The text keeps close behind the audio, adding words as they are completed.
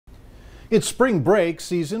It's spring break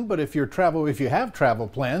season, but if you have travel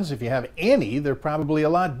plans, if you have any, they're probably a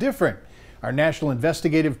lot different. Our national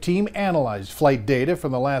investigative team analyzed flight data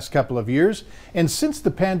from the last couple of years, and since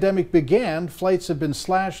the pandemic began, flights have been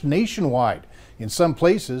slashed nationwide, in some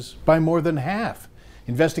places by more than half.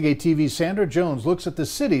 Investigate TV's Sandra Jones looks at the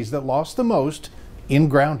cities that lost the most in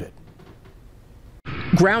Grounded.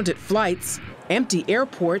 Grounded flights, empty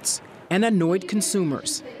airports, and annoyed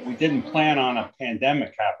consumers. We didn't plan on a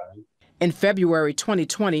pandemic happening. In February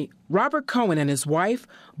 2020, Robert Cohen and his wife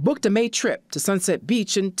booked a May trip to Sunset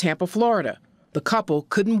Beach in Tampa, Florida. The couple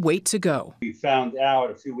couldn't wait to go. We found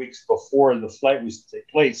out a few weeks before the flight was to take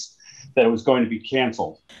place that it was going to be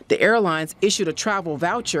canceled. The airlines issued a travel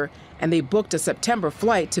voucher and they booked a September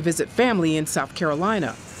flight to visit family in South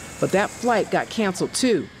Carolina. But that flight got canceled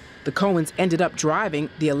too. The Cohens ended up driving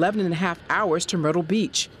the 11 and a half hours to Myrtle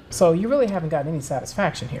Beach. So you really haven't gotten any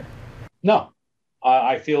satisfaction here? No.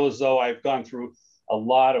 I feel as though I've gone through a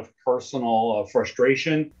lot of personal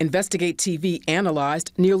frustration. Investigate TV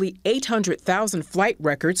analyzed nearly 800,000 flight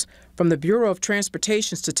records from the Bureau of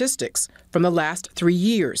Transportation Statistics from the last 3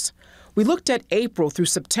 years. We looked at April through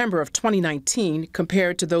September of 2019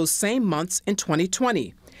 compared to those same months in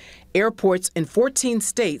 2020. Airports in 14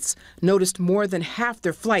 states noticed more than half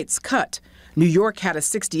their flights cut. New York had a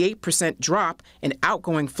 68% drop in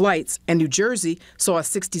outgoing flights, and New Jersey saw a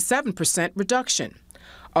 67% reduction.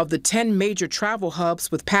 Of the 10 major travel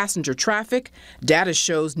hubs with passenger traffic, data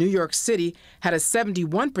shows New York City had a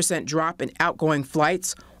 71% drop in outgoing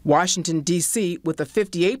flights, Washington, D.C. with a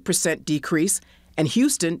 58% decrease, and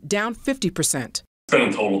Houston down 50%. It's been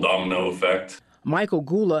a total domino effect. Michael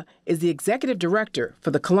Gula is the executive director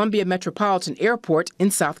for the Columbia Metropolitan Airport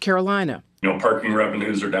in South Carolina. Parking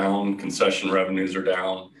revenues are down, concession revenues are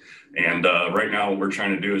down. And right now what we're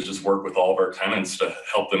trying to do is just work with all of our tenants to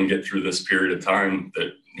help them get through this period of time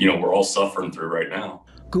that, we're all suffering through right now.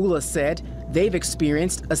 Gula said they've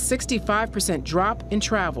experienced a 65% drop in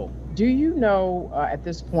travel. Do you know at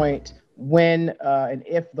this point when and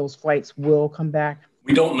if those flights will come back?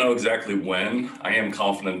 We don't know exactly when. I am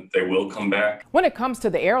confident they will come back. When it comes to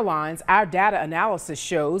the airlines, our data analysis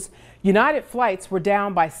shows United flights were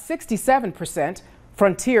down by 67%,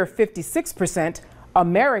 Frontier 56%,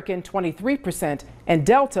 American 23%, and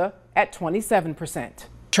Delta at 27%.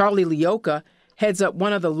 Charlie Leoka heads up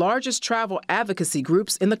one of the largest travel advocacy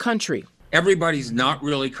groups in the country. Everybody's not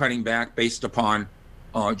really cutting back based upon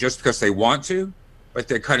just because they want to, but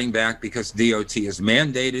they're cutting back because DOT has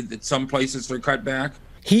mandated that some places are cut back.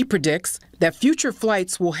 He predicts that future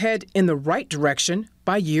flights will head in the right direction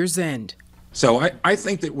by year's end. So I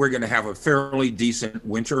think that we're going to have a fairly decent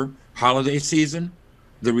winter holiday season.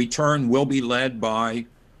 The return will be led by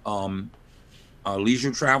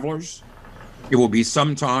leisure travelers. It will be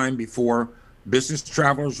some time before business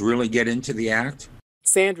travelers really get into the act.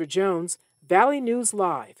 Sandra Jones, Valley News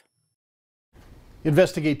Live.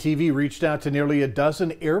 Investigate TV reached out to nearly a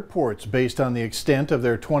dozen airports based on the extent of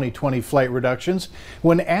their 2020 flight reductions.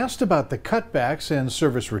 When asked about the cutbacks and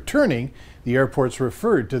service returning, the airports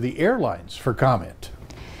referred to the airlines for comment.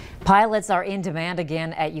 Pilots are in demand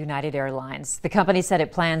again at United Airlines. The company said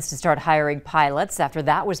it plans to start hiring pilots after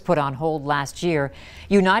that was put on hold last year.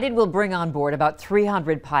 United will bring on board about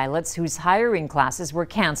 300 pilots whose hiring classes were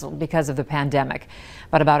canceled because of the pandemic.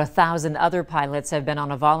 But about 1,000 other pilots have been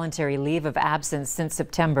on a voluntary leave of absence since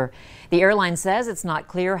September. The airline says it's not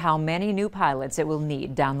clear how many new pilots it will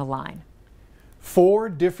need down the line. 4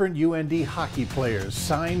 different UND hockey players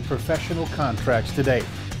signed professional contracts today.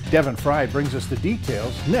 Devin Fry brings us the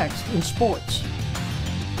details next in sports.